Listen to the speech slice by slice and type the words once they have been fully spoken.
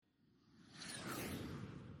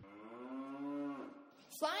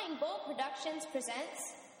Flying Bull Productions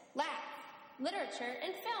presents Laugh, Literature,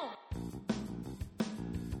 and Film.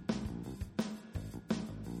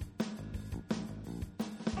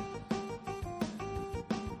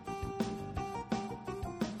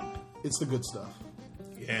 It's the good stuff.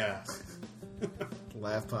 Yeah.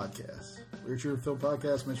 Laugh Podcast. Literature and Film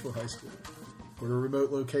Podcast, Mitchell High School. We're at a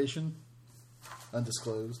remote location,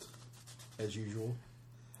 undisclosed, as usual.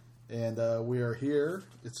 And we are here.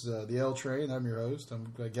 It's the L Train. I'm your host.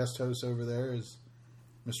 I'm a guest host over there is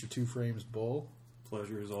Mr. Two Frames Bull.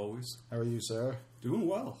 Pleasure as always. How are you, sir? Doing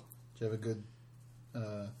well. Did you have a good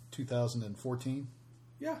 2014?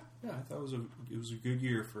 Yeah. I thought it was a good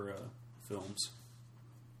year for films.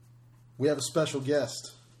 We have a special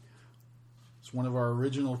guest. It's one of our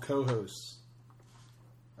original co-hosts.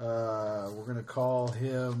 We're going to call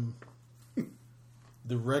him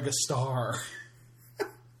the Registar.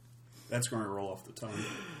 That's going to roll off the tongue.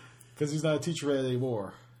 Because he's not a teacher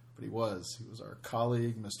anymore. But he was. He was our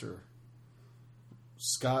colleague, Mr.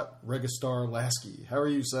 Scott Registar Lasky. How are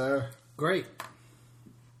you, sir? Great.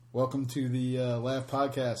 Welcome to the Laugh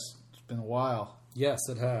Podcast. It's been a while. Yes,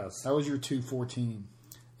 it has. How was your 214?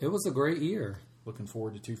 It was a great year. Looking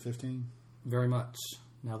forward to 215? Very much.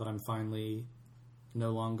 Now that I'm finally no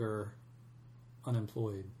longer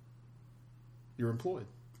unemployed. You're employed.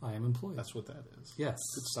 I am employed. That's what that is. Yes,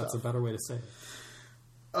 Good that's a stuff. better way to say it.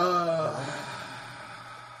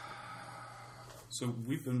 So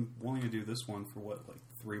we've been wanting to do this one for what, like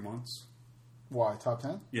 3 months? Why? Top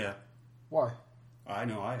 10? Yeah. Why? I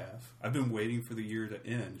know I have. I've been waiting for the year to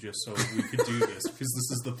end just so we could do this because this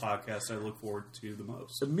is the podcast I look forward to the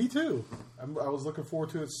most. Me too. I was looking forward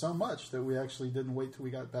to it so much that we actually didn't wait till we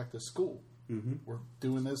got back to school. Mm-hmm. We're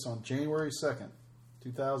doing this on January 2nd,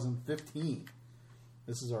 2015.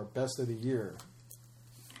 This is our best of the year.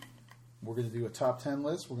 We're going to do a top 10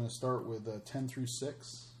 list. We're going to start with 10 through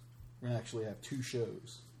 6. We're going to actually have 2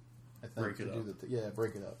 shows. I think Break it up.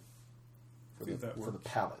 Break it up. For the works.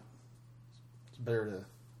 palate. It's better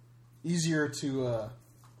easier to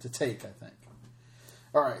take, I think.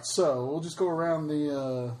 All right, so we'll just go around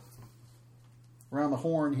the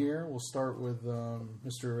horn here. We'll start with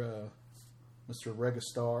Mr.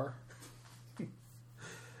 Registar.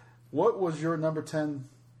 What was your number 10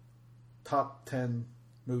 top 10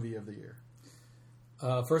 movie of the year?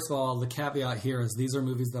 First of all, the caveat here is these are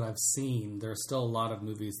movies that I've seen. There are still a lot of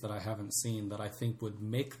movies that I haven't seen that I think would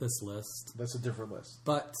make this list. That's a different list.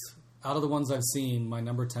 But out of the ones I've seen, my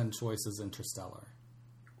number 10 choice is Interstellar.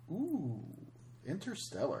 Ooh,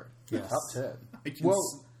 Interstellar. Yes. Top 10.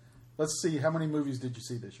 Well, let's see. How many movies did you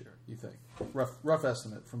see this year, you think? Rough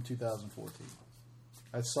estimate from 2014.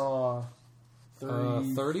 I saw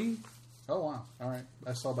 30. 30? Oh, wow. All right.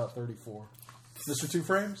 I saw about 34. Mr. Two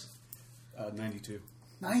Frames? 92.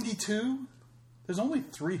 92? There's only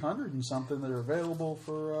 300 and something that are available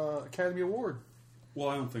for Academy Award. Well,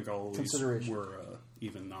 I don't think all of these Consideration. were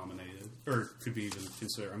even nominated or could be even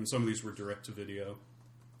considered. I mean, some of these were direct-to-video.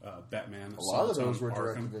 Batman. A lot of Assault those on were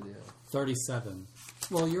Arkham. direct-to-video. 37.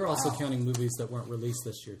 Well, you're also counting movies that weren't released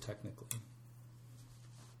this year, technically.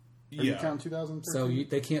 Are you counting 2013? So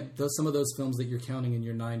they can't. Some of those films that you're counting in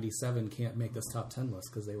your 97 can't make this top 10 list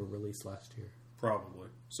because they were released last year. Probably.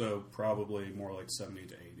 So probably more like 70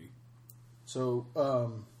 to 80. So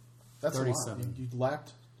that's 37. a lot. You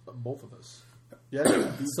lapped both of us. Yeah.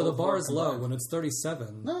 So the bar is low when it's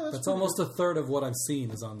 37. No, that's that's pretty almost a third of what I've seen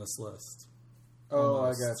is on this list. Oh,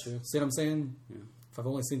 Almost. I got you. See what I'm saying? Yeah. If I've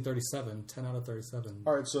only seen 37, 10 out of 37.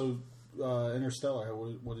 All right, so Interstellar,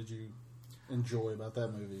 what did you enjoy about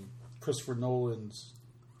that movie? Christopher Nolan's...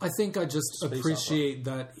 I think I just Space appreciate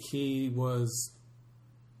that he was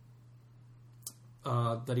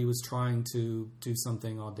trying to do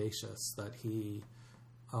something audacious, that he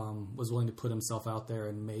was willing to put himself out there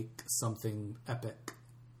and make something epic.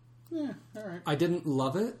 Yeah, all right. I didn't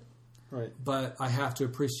love it, Right. but I have to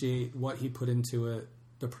appreciate what he put into it,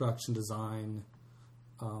 the production design.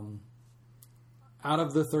 Out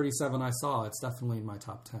of the 37 I saw, it's definitely in my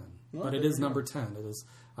top 10. Well, but it there is you go. number 10. It is.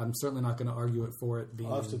 I'm certainly not going to argue it for it being...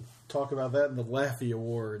 I'll have to talk about that in the Laffy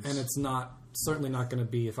Awards. And it's certainly not going to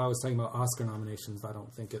be... If I was talking about Oscar nominations, I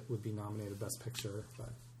don't think it would be nominated Best Picture.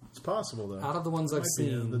 But It's possible, though. out of the ones I've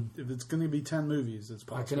seen, If it's going to be 10 movies, it's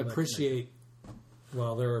possible. I can that appreciate...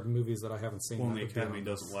 Well, there are movies that I haven't seen. Well, that the would be Academy on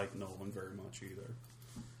doesn't this. like Nolan very much either.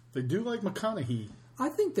 They do like McConaughey. I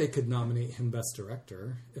think they could nominate him Best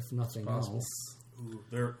Director, if nothing possible. else. Ooh,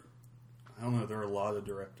 I don't know. There are a lot of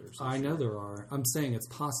directors. I know there are. I'm saying it's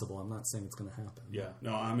possible. I'm not saying it's going to happen. Yeah.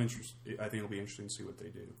 No, I'm interested. I think it'll be interesting to see what they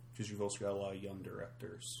do because you've also got a lot of young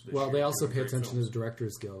directors. Well, they also doing pay great attention to films. the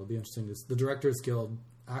Directors Guild. It'll be interesting to... The Directors Guild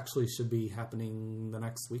actually should be happening the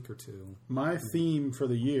next week or two. My theme for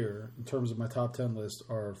the year, in terms of my top 10 list,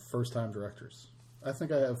 are first-time directors. I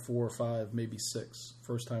think I have 4 or 5, maybe 6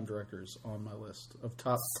 first-time directors on my list of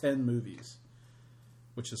top 10 movies,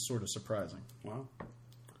 which is sort of surprising. Wow.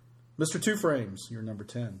 Mr. Two Frames, you're number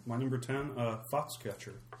 10. My number 10,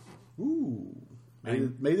 Foxcatcher. Ooh.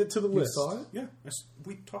 Made it to the list. You saw it? Yeah,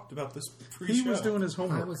 we talked about this pre-show. He was doing his I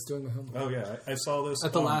homework. was doing the homework. Oh, yeah. I saw this.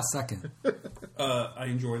 At the last second. I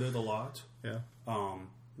enjoyed it a lot. Yeah.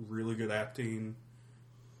 Really good acting.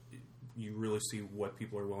 You really see what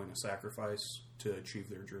people are willing to sacrifice to achieve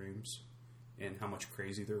their dreams, and how much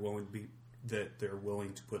crazy they're willing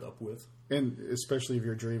to put up with. And especially if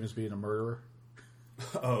your dream is being a murderer.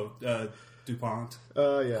 DuPont.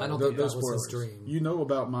 Yeah. I don't think that was spoilers. his dream. You know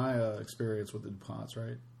about my experience with the DuPonts,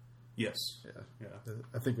 right? Yes. Yeah.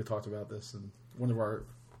 I think we talked about this in one of our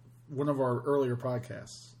earlier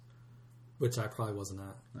podcasts. Which I probably wasn't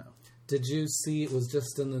at. No. Did you see, it was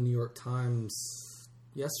just in the New York Times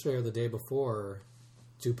yesterday or the day before,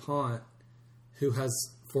 DuPont, who has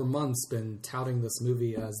for months been touting this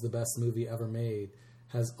movie as the best movie ever made,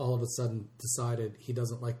 has all of a sudden decided he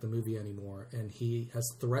doesn't like the movie anymore, and he has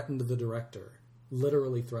threatened the director,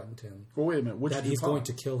 literally threatened him, Well, wait a minute. Which that he's DuPont? going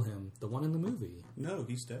to kill him. The one in the movie. No,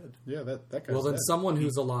 he's dead. Yeah, that guy's Well, then dead. someone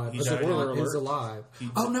who's alive. he Is died. DuPont Spoiler is alert. alive.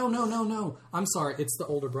 Oh, no. I'm sorry. It's the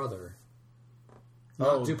older brother.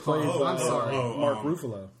 Oh, Not DuPont. played by I'm sorry. Mark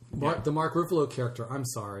Ruffalo. The Mark Ruffalo character. I'm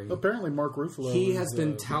sorry. Apparently, Mark Ruffalo. He is, has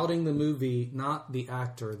been touting the movie, not the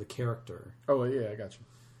actor, the character. Oh, yeah, I got you.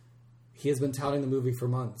 He has been touting the movie for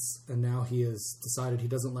months, and now he has decided he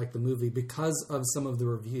doesn't like the movie because of some of the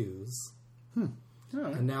reviews. All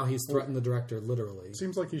right. And now he's threatened the director, literally.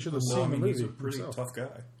 Seems like he should have Well, I seen mean, the he's movie a pretty himself. tough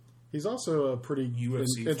guy. He's also a pretty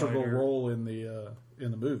UFC integral fighter. role in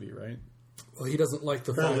the movie, right? Well, he doesn't like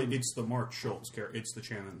the Well, film. it's the Mark Schultz character. It's the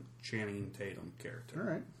Channing Tatum character.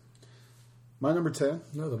 All right. My number 10.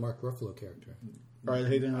 No, the Mark Ruffalo character. All right,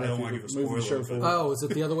 Hayden. I don't want to give a movie spoiler, show but- for. Oh, is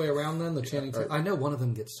it the other way around then? The Channing Tatum? I know one of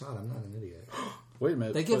them gets shot. I'm not an idiot. Wait a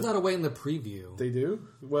minute. They give but that away in the preview. They do?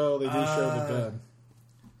 Well, they do show the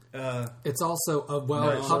gun. It's also a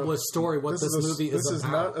well-published story what this movie This is is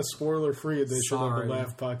about. not a spoiler-free edition Sorry. of the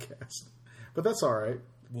Laugh Podcast. But that's all right.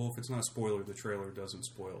 Well, if it's not a spoiler, the trailer doesn't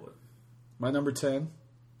spoil it. My number 10.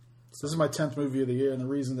 This is my 10th movie of the year, and the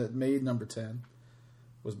reason that made number 10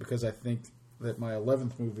 was because I think that my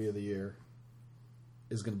 11th movie of the year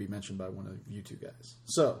is going to be mentioned by one of you two guys.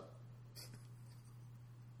 So,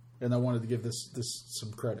 and I wanted to give this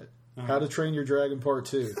some credit. How to Train Your Dragon Part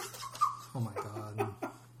 2. Oh my god.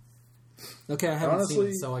 Okay, I haven't seen Honestly,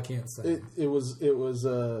 it, so I can't say. It was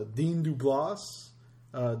Dean Duplass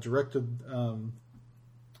directed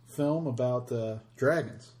film about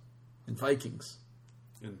dragons and Vikings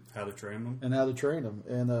And how to train them. and how to train them.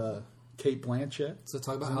 And Kate Blanchett. So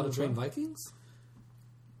talk about is how in to the train film. Vikings?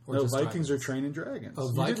 Or No, just Vikings dragons? are training dragons. Oh,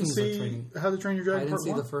 You Vikings didn't are see training- How to Train Your I Dragon didn't Part see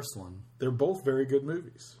 1? the first one. They're both very good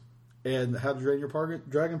movies. And How to Train Your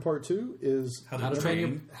Dragon Part 2 is How to train your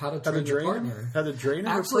partner. How to Drain Him.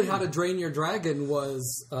 Actually, How to Drain Your Dragon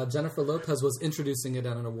was Jennifer Lopez was introducing it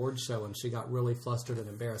at an award show, and she got really flustered and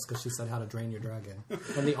embarrassed because she said How to Drain Your Dragon,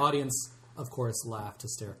 and the audience, of course, laughed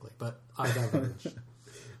hysterically. But I diverge.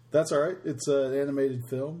 That's all right. It's an animated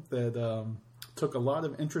film that took a lot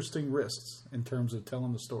of interesting risks in terms of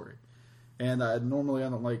telling the story. And normally I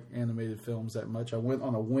don't like animated films that much. I went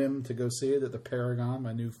on a whim to go see it at the Paragon,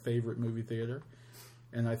 my new favorite movie theater,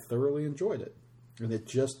 and I thoroughly enjoyed it. And it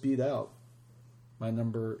just beat out my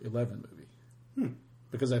number 11 movie.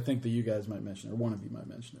 Because I think that you guys might mention it, or one of you might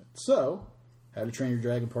mention it. So, How to Train Your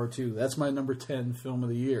Dragon Part 2. That's my number 10 film of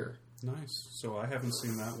the year. Nice. So I haven't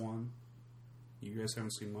seen that one. You guys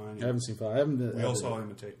haven't seen mine. I haven't seen 5. I haven't. We all saw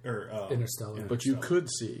Interstellar. But you could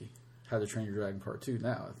see How to Train Your Dragon Part 2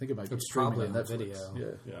 now. I think it might be It's streaming probably on on Netflix. video.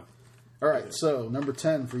 Yeah. Yeah. All right, so number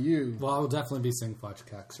 10 for you. Well, I will definitely be seeing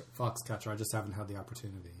Foxcatcher. I just haven't had the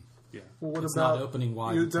opportunity. Yeah. Well, what It's about not opening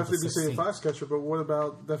wide You'd until definitely be the seeing 16th. Foxcatcher, but what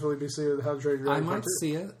about definitely be seeing How to Train Your I Dragon might Part 2?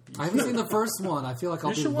 see it. I haven't seen the first one. I feel like I'll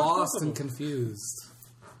You be should watch both lost of and them. confused.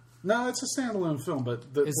 No, it's a standalone film,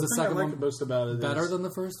 but the Is the thing I second like one most about it Better is than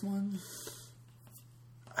the first one?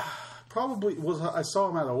 probably was I saw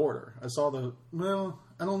them out of order. I saw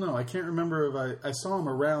I don't know. I can't remember if I saw them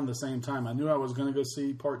around the same time. I knew I was going to go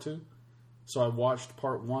see Part 2, so I watched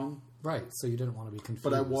Part 1. Right, so you didn't want to be confused.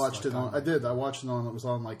 But I watched like it on. I did. I watched it on. It was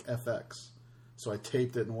on like FX, so I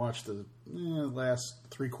taped it and watched the last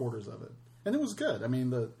 3/4 of it, and it was good. I mean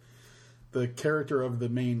the character of the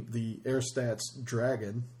Airstats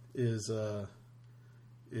dragon is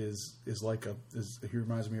like he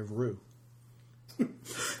reminds me of Rue.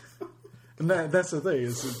 And that's the thing.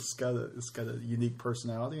 It's got a unique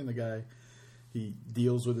personality, and the guy, he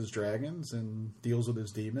deals with his dragons and deals with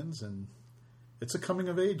his demons, and it's a coming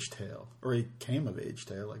of age tale, or a came of age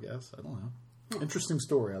tale, I guess. I don't know. Interesting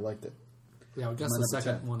story. I liked it. Yeah, I guess My the number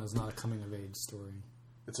second 10. one is not a coming of age story.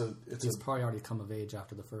 It's Probably already come of age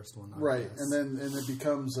after the first one. I right, guess. and it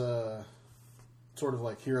becomes sort of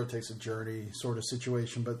like hero takes a journey sort of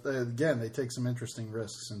situation. But again, they take some interesting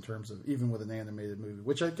risks in terms of even with an animated movie,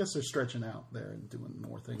 which I guess they're stretching out there and doing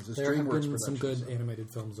more things. It's There have DreamWorks been some good Productions. animated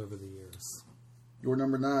films over the years. Your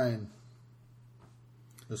number 9,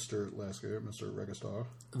 Mr. Lasker, Mr. Registar.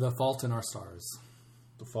 The Fault in Our Stars.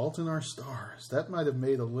 The Fault in Our Stars. That might have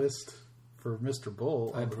made a list for Mr.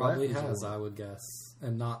 Bull. It probably has, I would guess,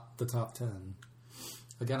 and not the top 10.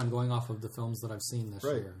 Again, I'm going off of the films that I've seen this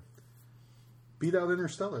Right. year. Beat out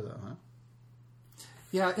Interstellar, though, huh?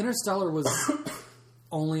 Yeah, Interstellar was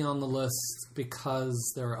only on the list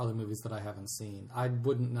because there are other movies that I haven't seen. I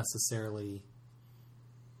wouldn't necessarily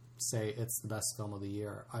say it's the best film of the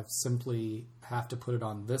year. I simply have to put it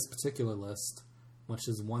on this particular list, which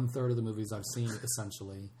is 1/3 of the movies I've seen,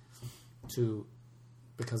 essentially,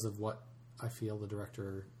 because of what I feel the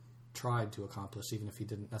director tried to accomplish, even if he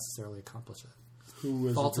didn't necessarily accomplish it. Who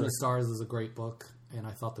was Fault in the the Stars is a great book, and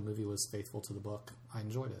I thought the movie was faithful to the book. I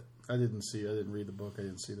enjoyed it. I didn't read the book. I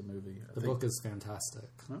didn't see the movie. The book is fantastic,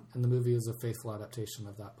 Huh? and the movie is a faithful adaptation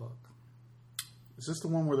of that book. Is this the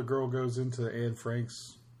one where the girl goes into Anne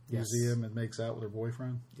Frank's Yes. museum and makes out with her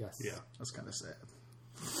boyfriend? Yes. Yeah. That's kind of sad.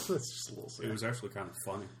 That's just a little sad. It was actually kind of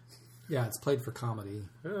funny. Yeah, it's played for comedy.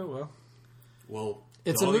 Yeah, well. Well,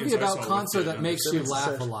 It's the a movie audience I about saw cancer with it, that makes That you makes laugh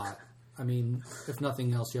sense. a lot. I mean, if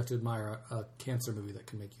nothing else, you have to admire a cancer movie that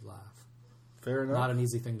can make you laugh. Fair enough. Not an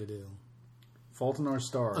easy thing to do. Fault in Our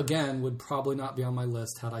Stars. Again, would probably not be on my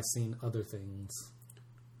list had I seen other things.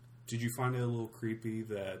 Did you find it a little creepy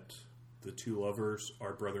that the two lovers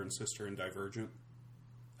are brother and sister in Divergent?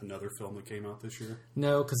 Another film that came out this year?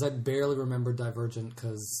 No, because I barely remember Divergent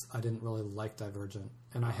because I didn't really like Divergent.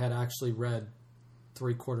 And I had actually read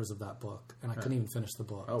 3/4 of that book, and I couldn't even finish the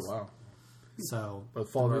book. Oh, wow. So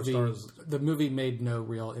But Fault in Our Stars the movie made no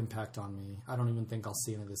real impact on me. I don't even think I'll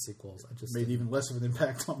see any of the sequels. I just made even less of an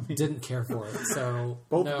impact on me. didn't care for it. So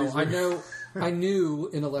Both no, of these I knew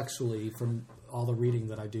intellectually from all the reading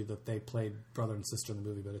that I do that they played brother and sister in the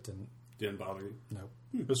movie, but it didn't. Didn't bother you? No.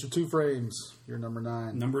 Mr. Two Frames, you're number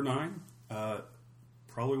 9. Number 9,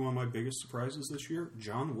 probably one of my biggest surprises this year,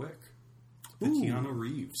 John Wick. The Keanu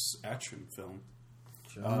Reeves action film.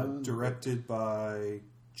 Directed by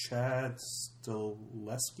Chad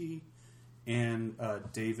Stileski and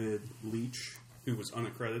David Leitch, who was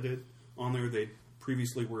unaccredited on there. They'd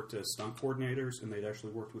previously worked as stunt coordinators, and they'd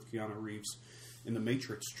actually worked with Keanu Reeves in the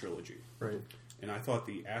Matrix trilogy. Right. And I thought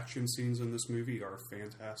the action scenes in this movie are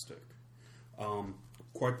fantastic.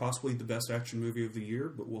 Quite possibly the best action movie of the year,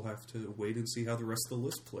 but we'll have to wait and see how the rest of the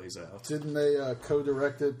list plays out. Didn't they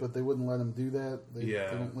co-direct it, but they wouldn't let him do that? They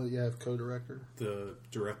Yeah. don't let you have co-director? The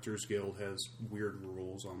Directors Guild has weird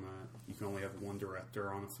rules on that. You can only have one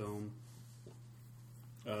director on a film.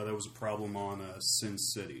 That was a problem on Sin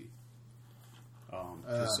City.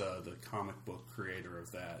 Because the comic book creator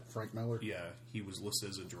of that, Frank Miller? yeah, he was listed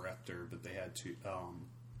as a director, but they had to.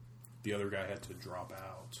 The other guy had to drop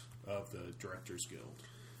out of the Directors Guild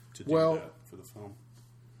to do that for the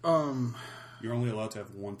film. You're only allowed to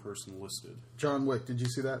have one person listed. John Wick, did you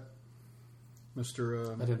see that?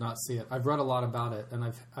 Mr. I did not see it. I've read a lot about it, and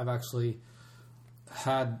I've actually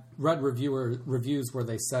had read reviews where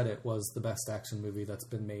they said it was the best action movie that's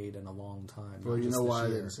been made in a long time. Well, not you just know this why I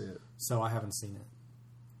year. didn't see it. So I haven't seen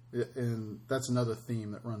it. And that's another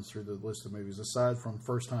theme that runs through the list of movies. Aside from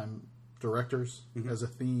first-time directors as a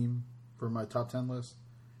theme for my top 10 list,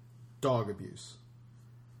 dog abuse.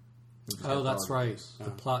 Movies Oh, got that's dog right. abuse.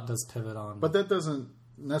 The plot does pivot on. But that doesn't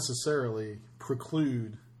necessarily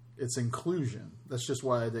preclude its inclusion. That's just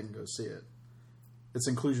why I didn't go see it. It's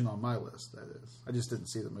inclusion on my list, that is. I just didn't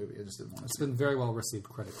see the movie. I just didn't want to it's see it. been very well received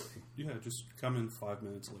critically. Yeah, just come in 5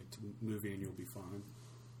 minutes late to the movie and you'll be fine.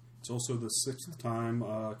 It's also the 6th time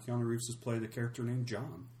Keanu Reeves has played a character named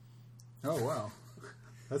John. Oh, wow.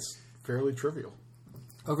 That's fairly trivial.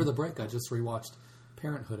 Over the break, I just rewatched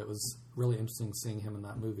Parenthood. It was really interesting seeing him in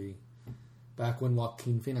that movie. Back when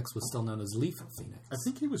Joaquin Phoenix was still known as Leaf Phoenix. I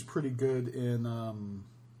think he was pretty good in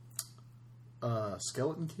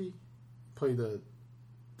Skeleton Key.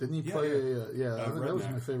 Didn't he play that was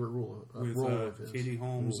Redneck. my favorite role. With of his. Katie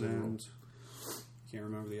Holmes Role. and... Can't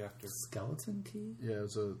remember the actor. Skeleton Key? Yeah, it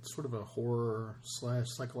was a sort of a horror /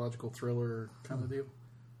 psychological thriller kind of deal.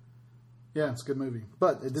 Yeah, it's a good movie.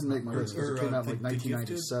 But it didn't make my list because it came out in like The Gifted?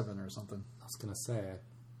 1997 or something. I was going to say,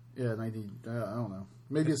 Yeah, 19. I don't know.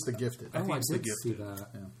 Maybe it's The Gifted. I think I it's did The see Gifted. that.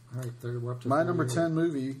 Yeah. All right, we're up to My number 38. 10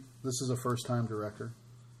 movie. This is a first-time director.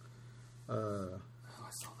 Oh, I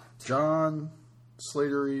saw that. Too. John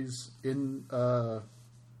Slattery's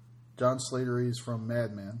from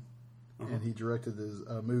Mad Men, and he directed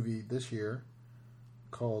a movie this year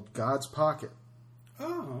called God's Pocket.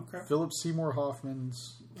 Oh, okay. Philip Seymour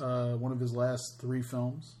Hoffman's one of his last 3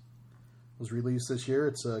 films was released this year.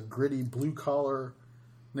 It's a gritty blue-collar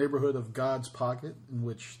neighborhood of God's Pocket, in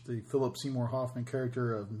which the Philip Seymour Hoffman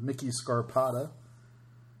character of Mickey Scarpata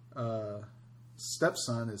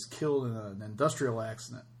stepson is killed in an industrial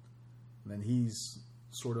accident. And then he's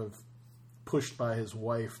sort of pushed by his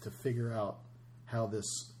wife to figure out how this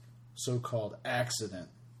so-called accident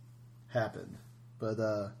happened. But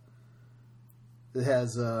it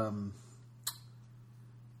has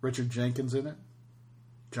Richard Jenkins in it,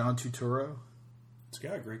 John Turturro. It's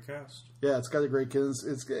got a great cast. Yeah, it's got a great cast.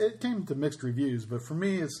 It came to mixed reviews, but for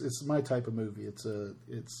me, it's my type of movie.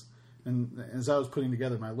 And as I was putting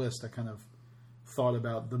together my list, I kind of thought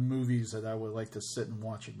about the movies that I would like to sit and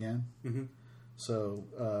watch again. Mm-hmm.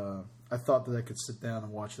 So I thought that I could sit down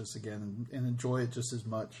and watch this again and enjoy it just as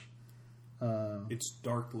much. It's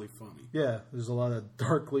darkly funny. Yeah, there's a lot of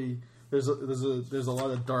there's a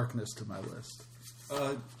lot of darkness to my list.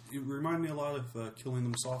 It reminded me a lot of Killing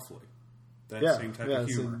Them Softly. That Yeah, same type yeah, of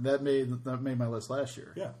so humor. that made my list last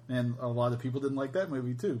year. Yeah. And a lot of people didn't like that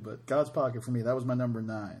movie too. But God's Pocket for me, that was my number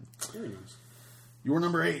 9. Very nice. Your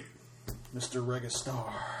number 8, Mr.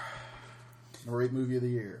 Registar. Number 8 movie of the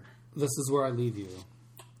year. This is Where I Leave You,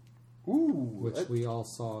 Ooh, which we all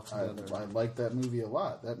saw together. I like that movie a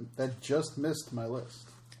lot. That just missed my list.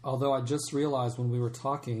 Although I just realized when we were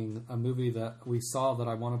talking, a movie that we saw that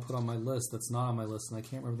I want to put on my list that's not on my list, and I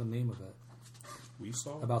can't remember the name of it. We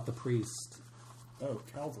saw? About the priest. Oh,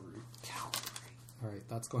 Calvary. All right,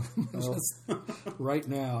 that's going on my list right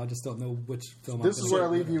now. I just don't know which film. This is Where I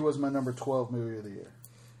Leave You was my number 12 movie of the year.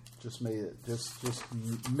 Just made it. Just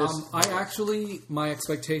missed. My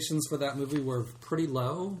expectations for that movie were pretty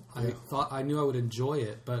low. Yeah. I knew I would enjoy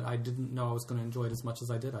it, but I didn't know I was going to enjoy it as much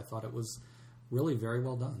as I did. I thought it was really very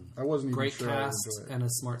well done. I wasn't even great sure I would cast enjoy it. and a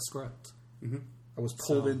smart script. Mm-hmm. I was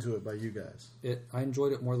pulled into it by you guys. I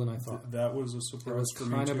enjoyed it more than I thought. That was a surprise It was for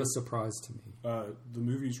me, kind of too. a surprise to me. The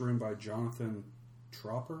movie's written by Jonathan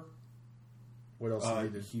Tropper. What else did he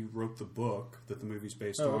do? He wrote the book that the movie's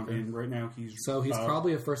based Oh, on, okay. and right now he's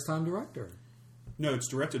probably a first-time director. No, it's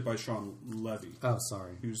directed by Sean Levy. Oh,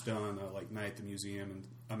 sorry. Who's done like Night at the Museum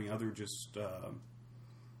and other just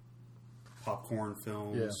popcorn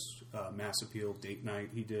films, Mass Appeal, Date Night.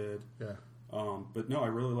 He did. Yeah. But no, I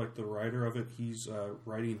really like the writer of it. He's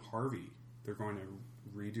writing Harvey. They're going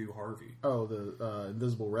to redo Harvey. Oh, the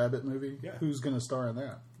Invisible Rabbit movie? Yeah. Who's going to star in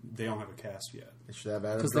that? They don't have a cast yet. They should have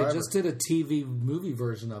Adam Because Driver. they just did a TV movie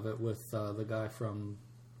version of it with the guy from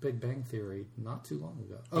Big Bang Theory not too long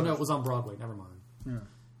ago. Oh, no, it was on Broadway. Never mind. Yeah.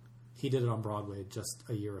 He did it on Broadway just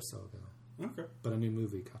a year or so ago. Okay. But a new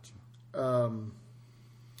movie, gotcha.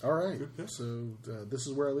 All right. Good pick. So this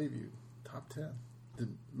is Where I Leave You. Top 10.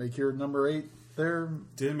 Did make your number 8 there?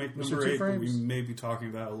 Didn't make Mr. number Two 8, but Frames? we may be talking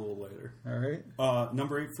about it a little later. All right.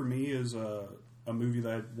 Number 8 for me is a movie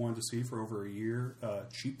that I wanted to see for over a year,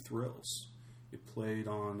 Cheap Thrills. It played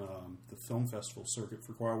on the film festival circuit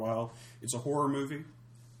for quite a while. It's a horror movie.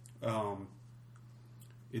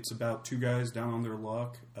 It's about 2 guys down on their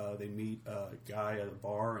luck. They meet a guy at a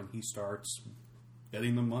bar, and he starts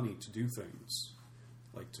betting them money to do things.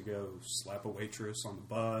 Like to go slap a waitress on the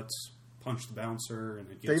butt, punch the bouncer,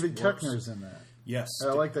 and it gets David worse. Koechner's in that. Yes.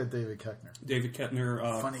 I like that David Koechner. David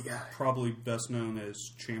Koechner, Funny guy. probably best known as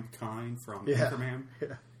Champ Kine from Yeah. Anchorman.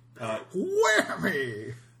 Yeah.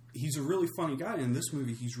 Whammy! He's a really funny guy. In this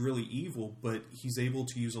movie, he's really evil, but he's able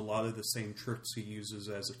to use a lot of the same tricks he uses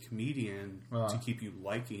as a comedian to keep you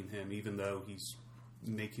liking him, even though he's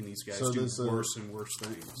making these guys do worse and worse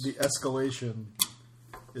things. The escalation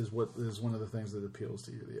is one of the things that appeals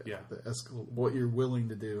to you. What you're willing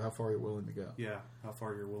to do, how far you're willing to go. Yeah, how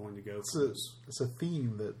far you're willing to go. It's a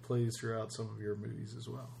theme that plays throughout some of your movies as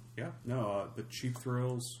well. Yeah, no, but Cheap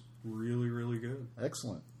Thrills, really, really good.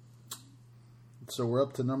 Excellent. So we're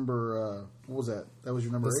up to number. What was that? That was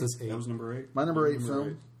your number 8. This is 8. That was number 8. My number 8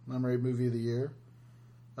 film, number 8 movie of the year,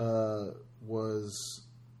 was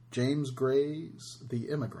James Gray's The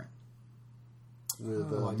Immigrant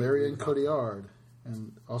with Marion Cotillard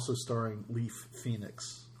and also starring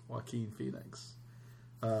Joaquin Phoenix.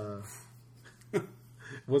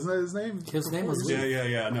 Wasn't that his name? His name was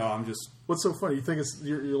Yeah. No, I'm just... What's so funny? You think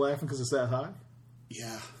you're laughing because it's that high?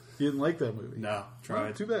 Yeah. You didn't like that movie? No,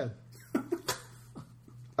 tried. Too bad.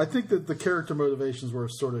 I think that the character motivations were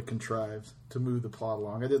sort of contrived to move the plot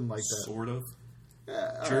along. I didn't like that. Sort of.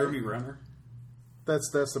 Yeah, Jeremy Renner. That's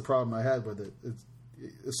the problem I had with it. It's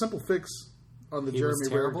a simple fix on the He Jeremy was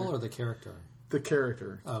terrible, Renner, or the character? the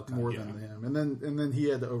character Okay. more Yeah. than him, and then he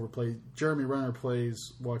had to overplay. Jeremy Renner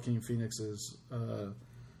plays Joaquin Phoenix's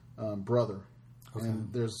brother, Okay.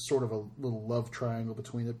 and there's sort of a little love triangle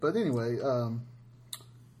between it. But anyway,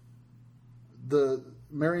 the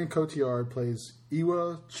Marion Cotillard plays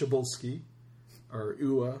Iwa Chabulski, or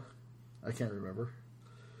Uwa, I can't remember.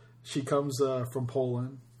 She comes from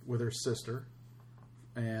Poland with her sister,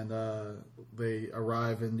 and they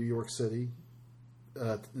arrive in New York City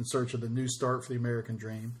in search of the new start for the American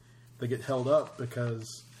dream. They get held up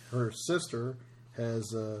because her sister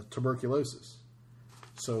has tuberculosis.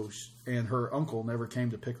 And her uncle never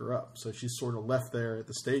came to pick her up. So she's sort of left there at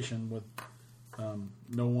the station with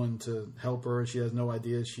no one to help her. She has no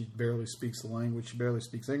idea. She barely speaks the language. She barely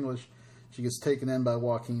speaks English. She gets taken in by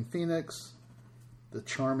Joaquin Phoenix, the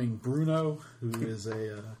charming Bruno, who is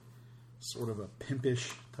a sort of a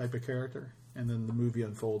pimpish type of character. And then the movie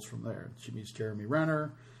unfolds from there. She meets Jeremy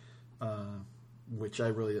Renner, which I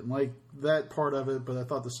really didn't like that part of it, but I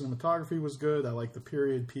thought the cinematography was good. I liked the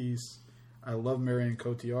period piece. I love Marion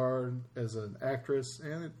Cotillard as an actress.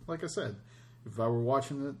 And like I said, if I were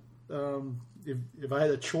watching it, if I had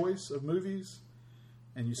a choice of movies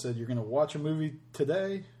and you said you're going to watch a movie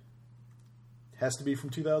today, has to be from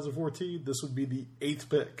 2014, this would be the 8th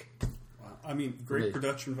pick. I mean, great Really?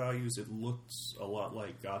 production values. It looks a lot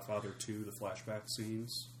like Godfather 2, the flashback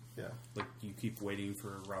scenes. Yeah. Like, you keep waiting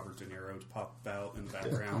for Robert De Niro to pop out in the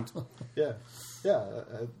background. Yeah. Yeah.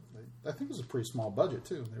 I think it was a pretty small budget,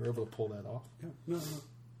 too. They were able to pull that off. Yeah. No.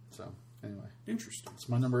 So, anyway. Interesting. It's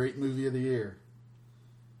my number 8 movie of the year.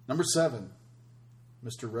 Number 7,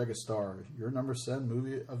 Mr. Registar. Your number 7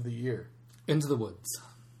 movie of the year. Into the Woods.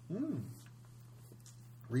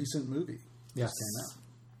 Recent movie. Yes. Just came out.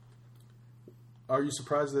 Are you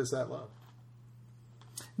surprised that it's that low?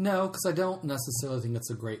 No, because I don't necessarily think it's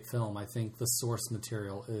a great film. I think the source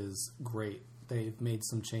material is great. They've made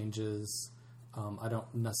some changes. I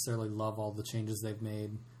don't necessarily love all the changes they've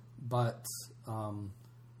made, but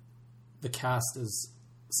the cast is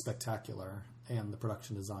spectacular, and the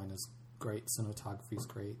production design is great. Cinematography is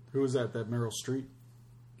great. Who was that? That Meryl Streep?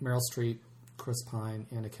 Meryl Streep, Chris Pine,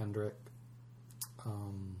 Anna Kendrick,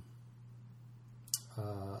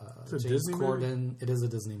 It's a James Disney movie? Corden. It is a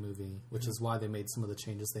Disney movie, which is why they made some of the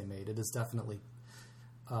changes they made. It is definitely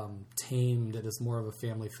tamed. It is more of a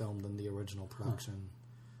family film than the original production.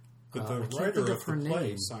 But I the can't writer think of of her the play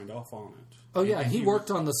name. signed off on it. Oh yeah, he worked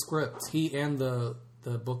on the script. He and the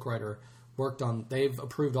book writer worked on. They've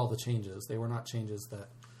approved all the changes. They were not changes that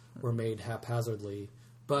were made haphazardly,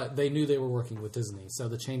 but they knew they were working with Disney, so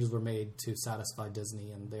the changes were made to satisfy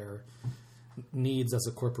Disney and their needs as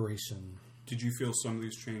a corporation. Did you feel some of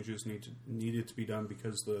these changes needed to be done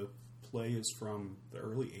because the play is from the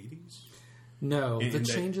early 80s? No, And the that-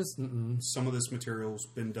 changes. Some of this material's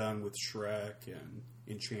been done with Shrek and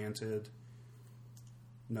Enchanted.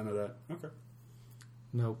 None of that. Okay.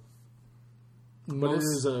 Nope. But it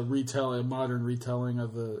is a modern retelling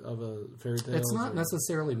of a fairy tale. It's not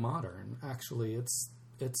necessarily modern. Actually, it's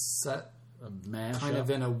set a mashup. kind of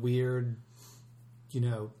in a weird,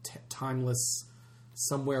 timeless,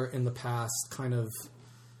 somewhere in the past, kind of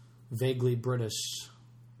vaguely British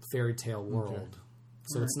fairy tale world.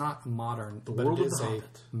 So it's not modern, but world it of is the a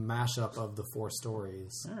Hobbit. mashup of the 4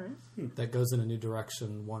 stories All right. that goes in a new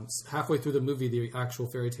direction. Once halfway through the movie, the actual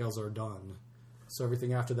fairy tales are done, so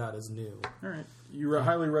everything after that is new. All right. You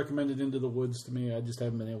highly recommended Into the Woods to me. I just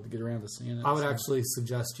haven't been able to get around to seeing it. I would so- actually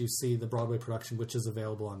suggest you see the Broadway production, which is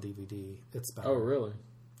available on DVD. It's better. Oh, really?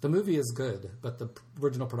 The movie is good, but the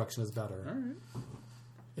original production is better. All right.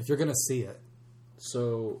 If you're going to see it.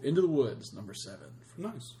 So, Into the Woods, number 7.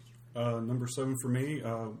 Nice. Number 7 for me,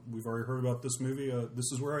 we've already heard about this movie.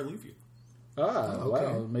 This Is Where I Leave You. Ah, Oh, okay.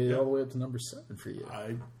 wow. Made it all the way up to number 7 for you.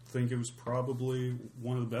 I think it was probably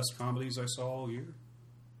one of the best comedies I saw all year.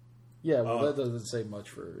 Yeah, well, that doesn't say much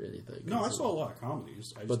for anything. No, I saw a lot of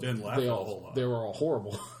comedies. I just But didn't laugh they at a all, whole lot. They were all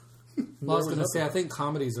horrible. Well, I was going to say, I think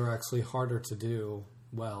comedies are actually harder to do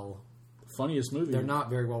well. Funniest movie. They're not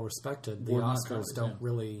very well respected. The Or not Oscars comedies, don't yeah.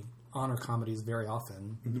 really honor comedies very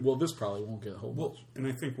often. Well, this probably won't get a whole Well, bunch. and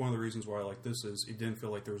I think one of the reasons why I like this is it didn't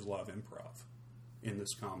feel like there was a lot of improv in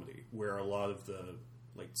this comedy, where a lot of the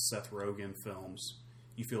Seth Rogen films,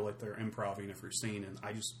 you feel like they're improvising a first scene, and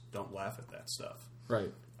I just don't laugh at that stuff.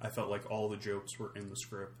 Right. I felt like all the jokes were in the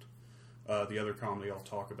script. The other comedy I'll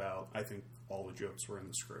talk about, I think all the jokes were in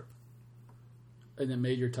the script. And it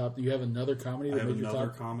made your top. You have another comedy I that have made your another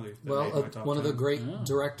top. comedy. That made my top One of the 10. great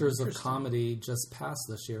directors of interesting. comedy just passed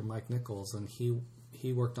this year, Mike Nichols, and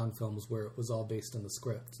he worked on films where it was all based in the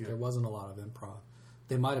script. Yeah. There wasn't a lot of improv.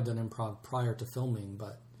 They might have done improv prior to filming,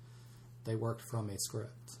 but they worked from a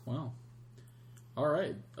script. Wow. All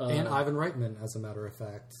right. And Ivan Reitman, as a matter of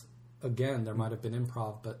fact. Again, there might have been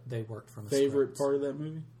improv, but they worked from a favorite script. part of that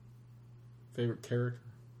movie? Favorite character?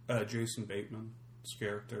 Jason Bateman's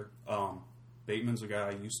character. Bateman's a guy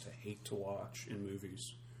I used to hate to watch in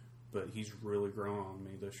movies, but he's really grown on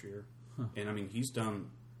me this year. And I mean, he's done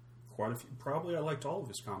quite a few. Probably I liked all of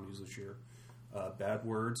his comedies this year. Bad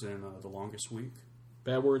Words and The Longest Week.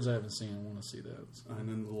 Bad Words I haven't seen. I want to see that. And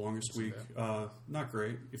then The Longest Week, not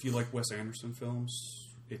great. If you like Wes Anderson films,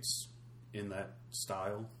 it's in that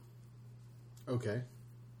style. Okay.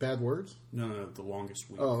 Bad Words? No, The Longest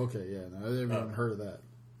Week. Oh, okay. Yeah. No, I never even heard of that.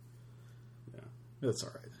 Yeah. That's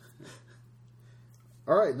all right.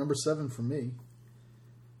 All right. Number 7 for me.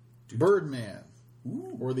 Birdman.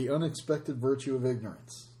 Ooh. Or The Unexpected Virtue of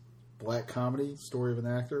Ignorance. Black comedy, story of an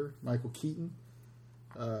actor, Michael Keaton.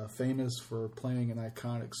 Famous for playing an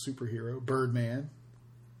iconic superhero, Birdman.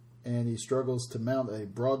 And he struggles to mount a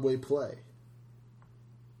Broadway play.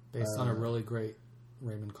 Based on a really great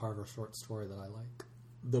Raymond Carver short story that I like.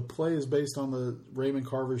 The play is based on the Raymond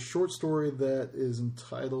Carver's short story that is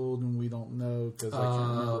entitled, and we don't know because I can't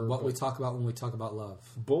remember. What we talk about when we talk about love.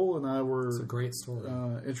 Bull and I were It's a great story.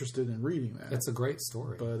 interested in reading that. It's a great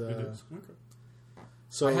story. but It is. Okay.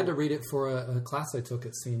 so I had to read it for a class I took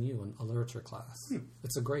at CNU, a literature class.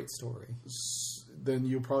 It's a great story. then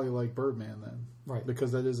you'll probably like Birdman then, Right.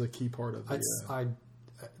 Because that is a key part of the.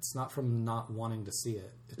 It's not from not wanting to see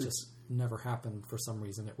it. It just never happened for some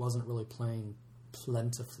reason. It wasn't really playing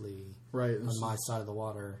plentifully right. on my side of the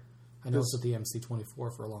water. I know it's at the MC24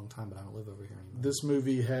 for a long time, but I don't live over here anymore. This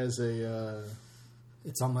movie has a.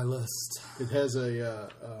 It's on my list. It has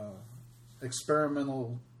a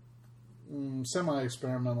experimental,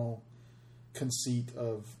 semi-experimental conceit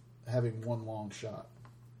of having one long shot,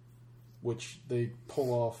 which they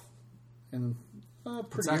pull off in pretty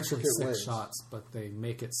It's actually intricate 6 ways. shots, but they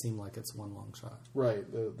make it seem like it's one long shot. Right,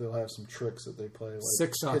 they'll have some tricks that they play. Like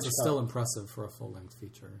 6 shots is Hitchcock. still impressive for a full-length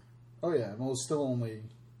feature. Oh yeah, well it's still only.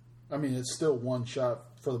 I mean, it's still one shot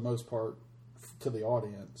for the most part to the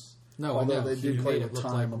audience. No, Although I know. they do He play made with it look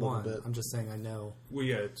time like a little one. bit. I'm just saying I know. Well,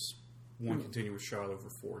 yeah, it's one continuous shot over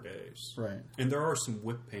 4 days. Right. And there are some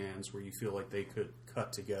whip pans where you feel like they could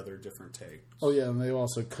cut together different takes. Oh yeah, and they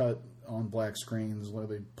also cut on black screens where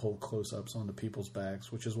they pull close-ups onto people's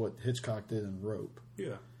backs, which is what Hitchcock did in Rope.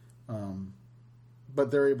 Yeah. But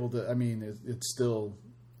they're able to. I mean, it's still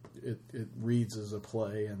it reads as a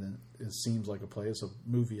play, and it seems like a play. It's a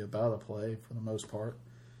movie about a play for the most part.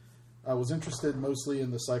 I was interested mostly in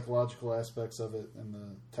the psychological aspects of it and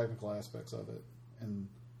the technical aspects of it, and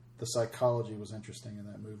the psychology was interesting in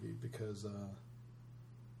that movie because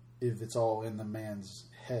if it's all in the man's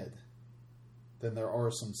head, then there are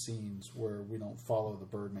some scenes where we don't follow the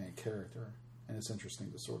Birdman character, and it's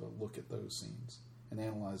interesting to sort of look at those scenes and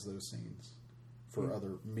analyze those scenes for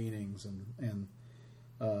other meanings and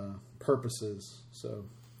purposes. So,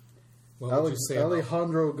 What would you say about,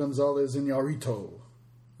 Alejandro Gonzalez Iñárritu.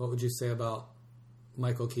 what would you say about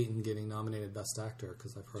Michael Keaton getting nominated Best Actor?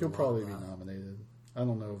 Because I've heard He'll a lot probably of be that. nominated. I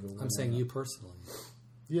don't know if he'll win I'm or saying not. you personally.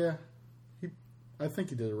 Yeah, I think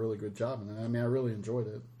he did a really good job in it. I mean, I really enjoyed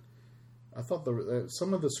it. I thought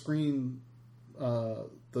some of the screen,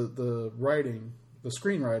 the writing, the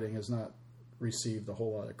screenwriting has not received a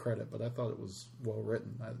whole lot of credit, but I thought it was well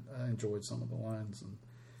written. I enjoyed some of the lines, and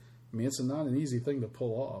I mean, it's not an easy thing to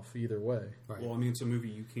pull off either way. Right. Well, I mean, it's a movie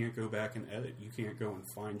you can't go back and edit. You can't go and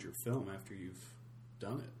find your film after you've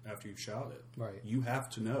done it, after you've shot it. Right. You have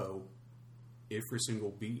to know every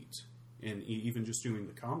single beat, and even just doing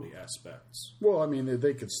the comedy aspects. Well, I mean,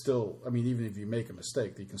 they could still. I mean, even if you make a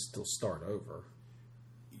mistake, you can still start over.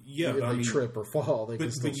 Yeah, If but I they mean, trip or fall, they can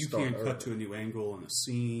but still you start can't over. cut to a new angle in a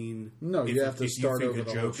scene. No, you have to start if you over think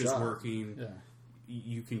the a whole joke is shot. working. Yeah.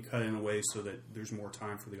 You can cut in a way so that there's more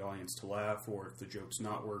time for the audience to laugh, or if the joke's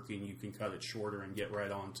not working, you can cut it shorter and get right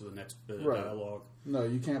on to the next bit of Right. dialogue. No,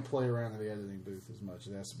 you can't play around in the editing booth as much.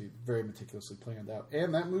 It has to be very meticulously planned out.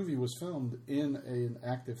 And that movie was filmed in an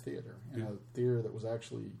active theater, in a theater that was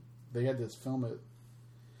actually, they had to film it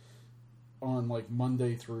on like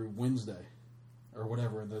Monday through Wednesday or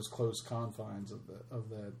whatever in those close confines of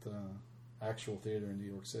that actual theater in New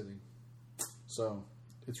York City. So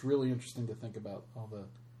it's really interesting to think about all the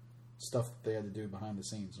stuff that they had to do behind the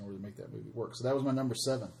scenes in order to make that movie work. So that was my number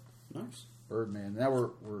 7. Nice. Birdman. Now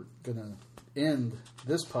we're going to end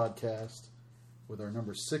this podcast with our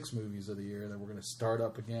number 6 movies of the year. Then we're going to start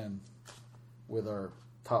up again with our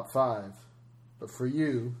top 5. But for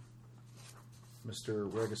you,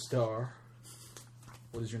 Mr. Registar,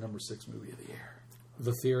 what is your number 6 movie of the year?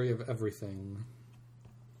 The Theory of Everything.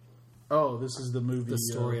 Oh, this is the movie.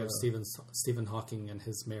 The story of Stephen Hawking and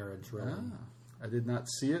his marriage, really. I did not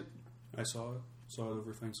see it. I saw it. Saw it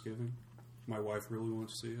over Thanksgiving. My wife really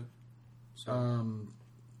wants to see it. So.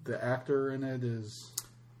 The actor in it is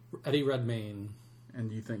Eddie Redmayne. And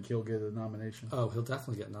do you think he'll get a nomination? Oh, he'll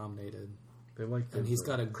definitely get nominated. They like, and he's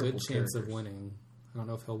got a good chance characters. of winning. I don't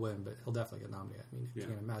know if he'll win, but he'll definitely get nominated. I mean, you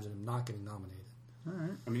can't imagine him not getting nominated. All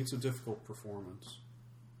right. I mean, it's a difficult performance.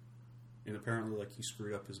 And apparently, like, he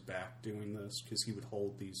screwed up his back doing this because he would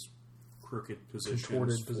hold these crooked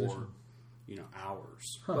positions for,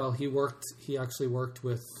 hours. Huh. Well, he actually worked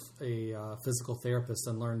with a physical therapist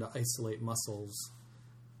and learned to isolate muscles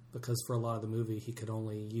because for a lot of the movie, he could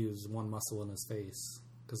only use one muscle in his face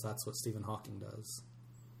because that's what Stephen Hawking does.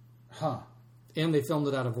 Huh. And they filmed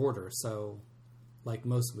it out of order, so like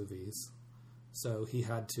most movies. So he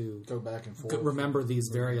had to go back and forth. Remember these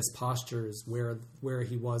various postures where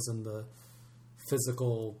he was in the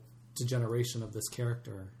physical degeneration of this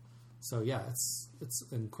character. So yeah, it's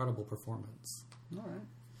an incredible performance. All right.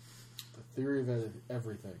 The Theory of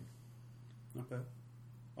Everything. Not bad.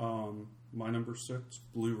 My number 6,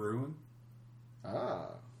 Blue Ruin.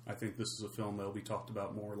 I think this is a film that'll be talked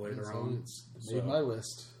about more later on. It's made my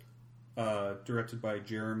list. Directed by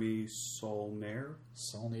Jeremy Saulnier.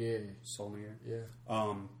 Saulnier.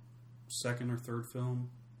 Yeah. Second or third film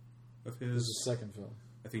of his. This is the second film.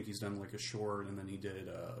 I think he's done like a short, and then he did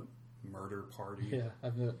Murder Party. Yeah,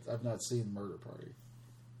 I've not seen Murder Party.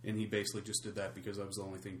 And he basically just did that because that was the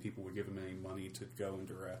only thing people would give him any money to go and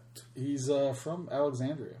direct. He's from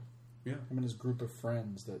Alexandria. Yeah. Him and his group of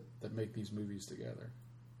friends that make these movies together.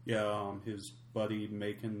 Yeah, his buddy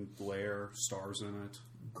Macon Blair stars in it.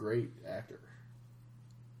 Great actor.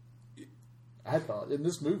 I thought in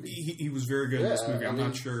this movie he was very good in this movie. I'm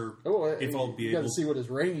not sure if I'll be able. You got to see what his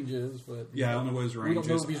range is, but I don't know what his range is. We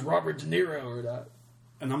don't know if he's Robert De Niro or not.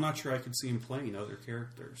 And I'm not sure I could see him playing other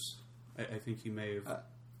characters. I think he may have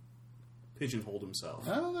pigeonholed himself.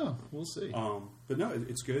 I don't know. We'll see. But no,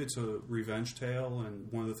 it's good. It's a revenge tale,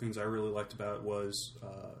 and one of the things I really liked about it was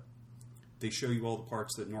they show you all the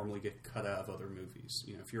parts that normally get cut out of other movies.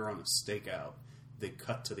 You know, if you're on a stakeout, they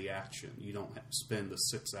cut to the action. You don't have to spend the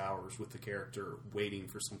 6 hours with the character waiting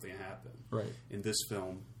for something to happen. Right. And this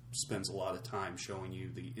film spends a lot of time showing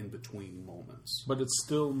you the in-between moments. But it's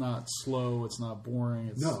still not slow. It's not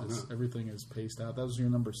boring. No. Everything is paced out. That was your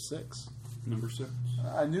number 6. Number 6.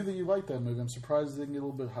 I knew that you liked that movie. I'm surprised it didn't get a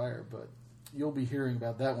little bit higher, but you'll be hearing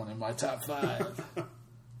about that one in my top 5.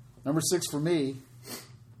 Number 6 for me,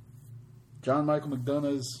 John Michael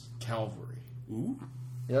McDonough's Calvary. Ooh.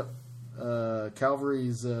 Yep.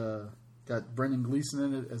 Calvary's got Brendan Gleeson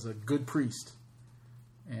in it as a good priest.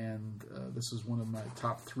 And this is one of my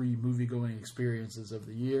top 3 movie-going experiences of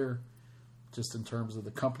the year, just in terms of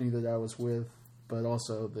the company that I was with, but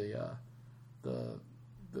also the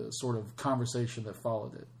sort of conversation that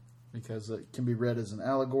followed it, because it can be read as an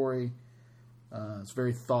allegory. It's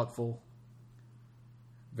very thoughtful,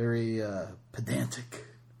 very pedantic,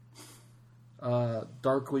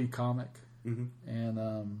 darkly comic,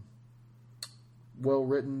 and well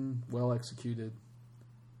written, well executed.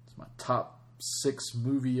 It's my top 6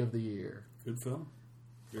 movie of the year. Good film.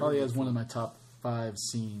 Probably has one of my top 5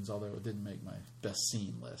 scenes, although it didn't make my best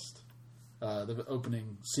scene list. The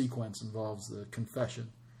opening sequence involves the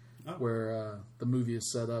confession, where the movie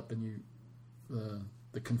is set up, and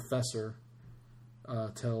the confessor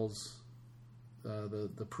tells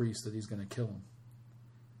the priest that he's going to kill him.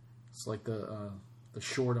 It's like the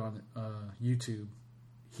short on YouTube.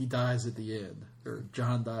 He dies at the end, or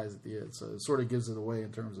John dies at the end. So it sort of gives it away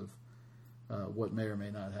in terms of what may or may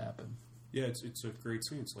not happen. Yeah, it's a great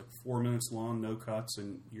scene. It's like 4 minutes long, no cuts,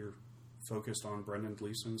 and you're focused on Brendan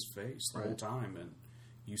Gleeson's face the whole time, and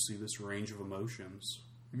you see this range of emotions.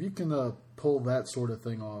 If you can pull that sort of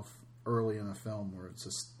thing off early in a film where it's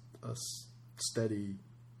a steady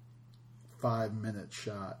 5-minute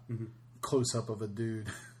shot, close up of a dude,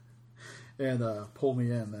 and pull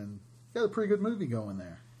me in, then you got a pretty good movie going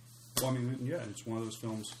there. Well, I mean, yeah, it's one of those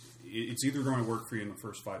films. It's either going to work for you in the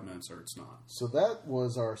first 5 minutes or it's not. So that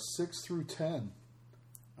was our 6 through 10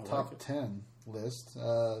 top 10 list.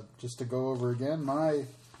 Just to go over again, my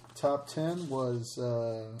top 10 was,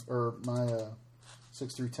 or my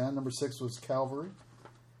 6 through 10. Number 6 was Calvary.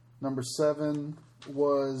 Number 7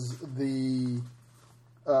 was the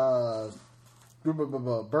Birdman.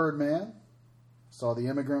 Saw The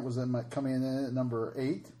Immigrant was coming in at number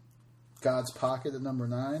 8. God's Pocket at number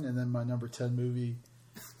 9, and then my number 10 movie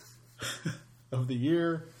of the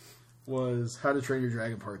year was How to Train Your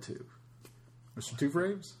Dragon Part 2. Mr. Two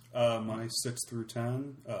Frames? My 6 through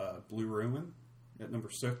 10, Blue Ruin at number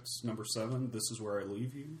 6. Number 7, This Is Where I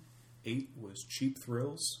Leave You. 8 was Cheap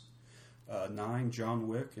Thrills. 9, John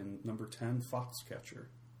Wick. And number 10, Foxcatcher.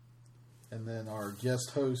 And then our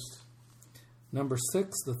guest host. Number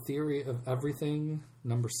 6, The Theory of Everything.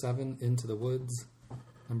 Number 7, Into the Woods.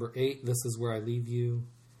 Number 8, This Is Where I Leave You.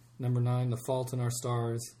 Number 9, The Fault in Our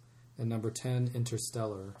Stars. And number 10,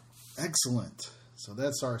 Interstellar. Excellent. So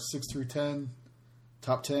that's our 6 through 10,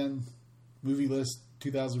 top 10 movie list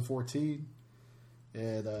 2014.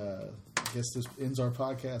 And I guess this ends our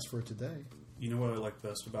podcast for today. You know what I like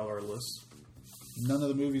best about our list? None of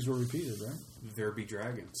the movies were repeated, right? There Be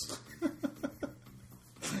Dragons.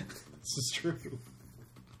 This is true.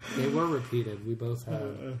 They were repeated. We both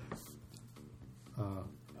had.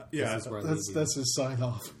 Yeah, This Is Where I Leave You. That's his sign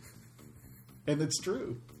off. And it's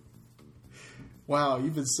true. Wow,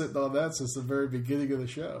 you've been sitting on that since the very beginning of the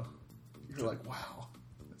show. You're like, wow.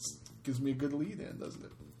 This gives me a good lead in, doesn't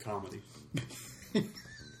it? comedy.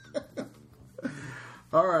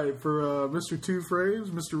 All right, for Mr. Two Frames,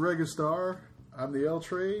 Mr. Registar, I'm the L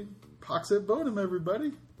Trade. Pox et Bonum,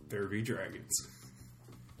 everybody. There Be Dragons.